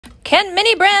Can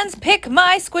mini brands pick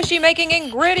my squishy making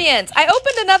ingredients? I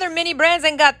opened another mini brands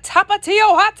and got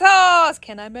Tapatio hot sauce.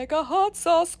 Can I make a hot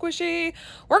sauce squishy?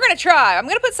 We're going to try. I'm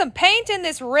going to put some paint in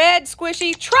this red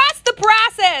squishy. Trust the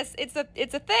process. It's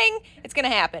a thing. It's going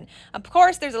to happen. Of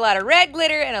course, there's a lot of red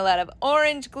glitter and a lot of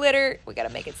orange glitter. We got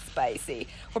to make it spicy.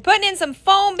 We're putting in some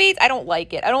foam beads. I don't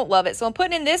like it. I don't love it. So I'm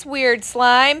putting in this weird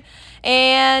slime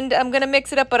and I'm going to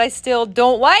mix it up, but I still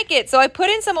don't like it. So I put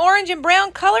in some orange and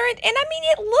brown color and I mean,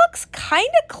 it looks kind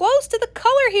of close to the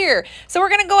color here. So we're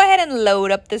going to go ahead and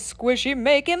load up the squishy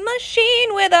making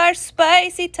machine with our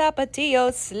spicy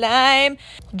Tapatio slime.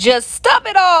 Just stuff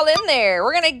it all in there.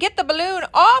 We're going to get the balloon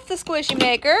off the squishy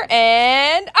maker,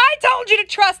 and I told you to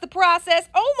trust the process.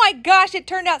 Oh my gosh, it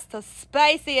turned out so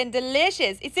spicy and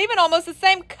delicious. It's even almost the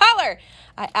same color.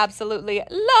 I absolutely love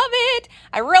it.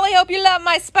 I really hope you love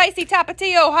my spicy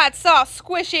Tapatio hot sauce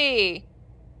squishy.